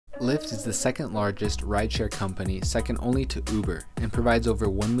Lyft is the second largest rideshare company, second only to Uber, and provides over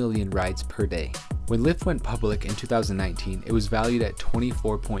 1 million rides per day. When Lyft went public in 2019, it was valued at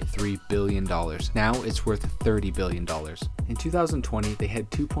 $24.3 billion. Now it's worth $30 billion. In 2020, they had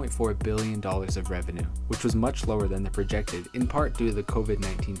 $2.4 billion of revenue, which was much lower than the projected, in part due to the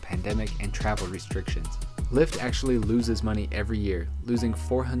COVID-19 pandemic and travel restrictions. Lyft actually loses money every year, losing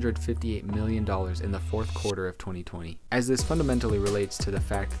 $458 million in the fourth quarter of 2020. As this fundamentally relates to the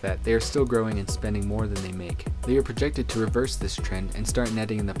fact that they are still growing and spending more than they make, they are projected to reverse this trend and start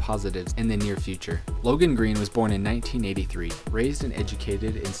netting in the positives in the near future. Logan Green was born in 1983, raised and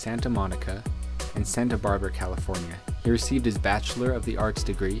educated in Santa Monica and Santa Barbara, California. He received his Bachelor of the Arts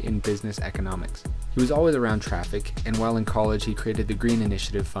degree in Business Economics. He was always around traffic, and while in college he created the Green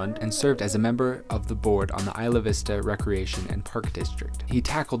Initiative Fund and served as a member of the board on the Isla Vista Recreation and Park District. He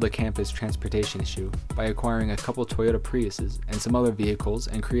tackled the campus transportation issue by acquiring a couple Toyota Priuses and some other vehicles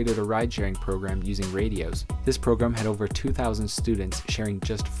and created a ride-sharing program using radios. This program had over 2,000 students sharing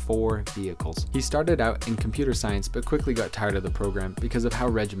just 4 vehicles. He started out in computer science but quickly got tired of the program because of how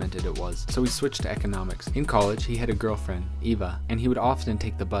regimented it was, so he switched to economics. In college, he had a girlfriend, Eva, and he would often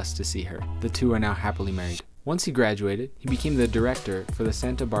take the bus to see her. The two are now happily married. Once he graduated, he became the director for the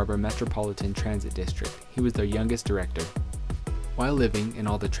Santa Barbara Metropolitan Transit District. He was their youngest director. While living in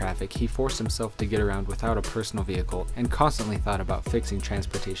all the traffic, he forced himself to get around without a personal vehicle and constantly thought about fixing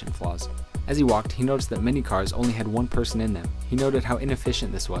transportation flaws. As he walked, he noticed that many cars only had one person in them. He noted how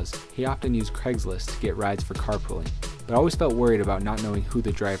inefficient this was. He often used Craigslist to get rides for carpooling, but always felt worried about not knowing who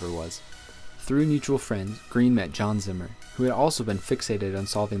the driver was. Through mutual friends, Green met John Zimmer, who had also been fixated on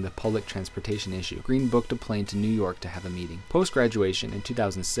solving the public transportation issue. Green booked a plane to New York to have a meeting. Post-graduation in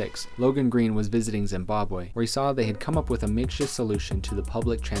 2006, Logan Green was visiting Zimbabwe, where he saw they had come up with a makeshift solution to the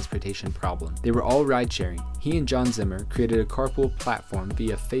public transportation problem. They were all ride-sharing. He and John Zimmer created a carpool platform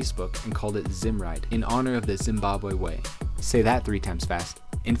via Facebook and called it Zimride, in honor of the Zimbabwe way. Say that 3 times fast.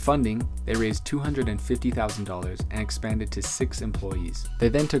 In funding, they raised $250,000 and expanded to 6 employees. They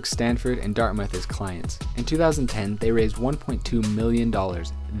then took Stanford and Dartmouth as clients. In 2010, they raised $1.2 million,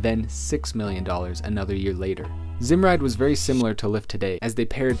 then $6 million another year later. Zimride was very similar to Lyft today, as they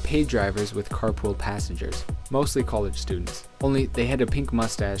paired paid drivers with carpool passengers, mostly college students. Only they had a pink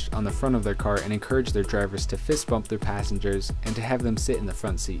mustache on the front of their car and encouraged their drivers to fist bump their passengers and to have them sit in the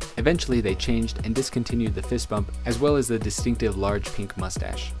front seat. Eventually they changed and discontinued the fist bump as well as the distinctive large pink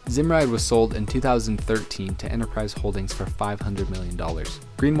mustache. Zimride was sold in 2013 to Enterprise Holdings for $500 million.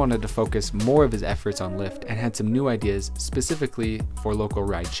 Green wanted to focus more of his efforts on Lyft and had some new ideas specifically for local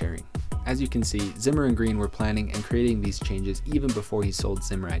ride sharing. As you can see, Zimmer and Green were planning and creating these changes even before he sold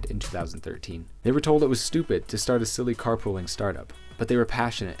Zimride in 2013. They were told it was stupid to start a silly carpooling startup, but they were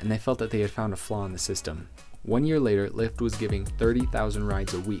passionate and they felt that they had found a flaw in the system. 1 year later, Lyft was giving 30,000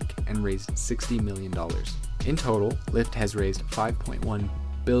 rides a week and raised $60 million. In total, Lyft has raised $5.1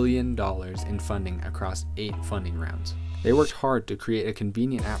 billion in funding across 8 funding rounds. They worked hard to create a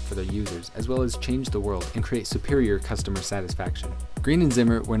convenient app for their users, as well as change the world and create superior customer satisfaction. Green and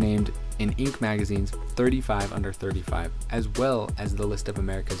Zimmer were named in Inc. magazine's 35 Under 35, as well as the list of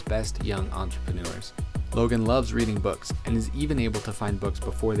America's best young entrepreneurs. Logan loves reading books and is even able to find books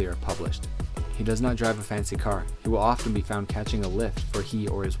before they are published. He does not drive a fancy car. He will often be found catching a Lyft for he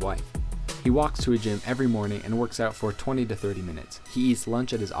or his wife. He walks to a gym every morning and works out for 20 to 30 minutes. He eats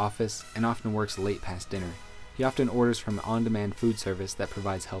lunch at his office and often works late past dinner. He often orders from an on-demand food service that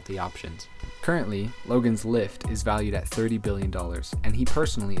provides healthy options. Currently, Logan's Lyft is valued at $30 billion, and he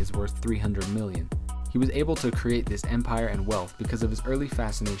personally is worth $300 million. He was able to create this empire and wealth because of his early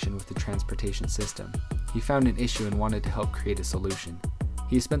fascination with the transportation system. He found an issue and wanted to help create a solution.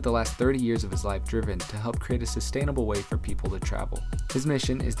 He has spent the last 30 years of his life driven to help create a sustainable way for people to travel. His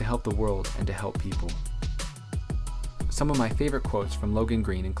mission is to help the world and to help people. Some of my favorite quotes from Logan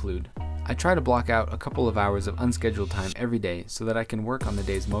Green include, "I try to block out a couple of hours of unscheduled time every day so that I can work on the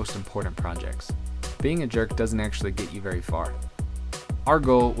day's most important projects. Being a jerk doesn't actually get you very far. Our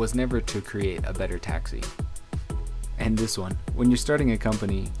goal was never to create a better taxi." And this one, "When you're starting a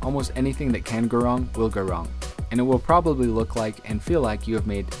company, almost anything that can go wrong will go wrong, and it will probably look like and feel like you have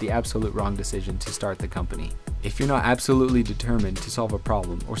made the absolute wrong decision to start the company. If you're not absolutely determined to solve a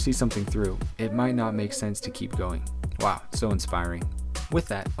problem or see something through, it might not make sense to keep going." Wow, so inspiring. With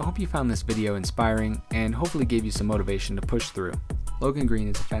that, I hope you found this video inspiring and hopefully gave you some motivation to push through. Logan Green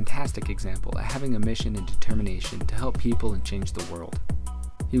is a fantastic example of having a mission and determination to help people and change the world.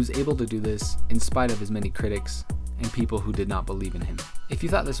 He was able to do this in spite of his many critics and people who did not believe in him. If you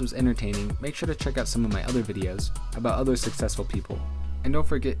thought this was entertaining, make sure to check out some of my other videos about other successful people. And don't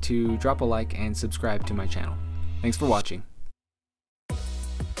forget to drop a like and subscribe to my channel. Thanks for watching.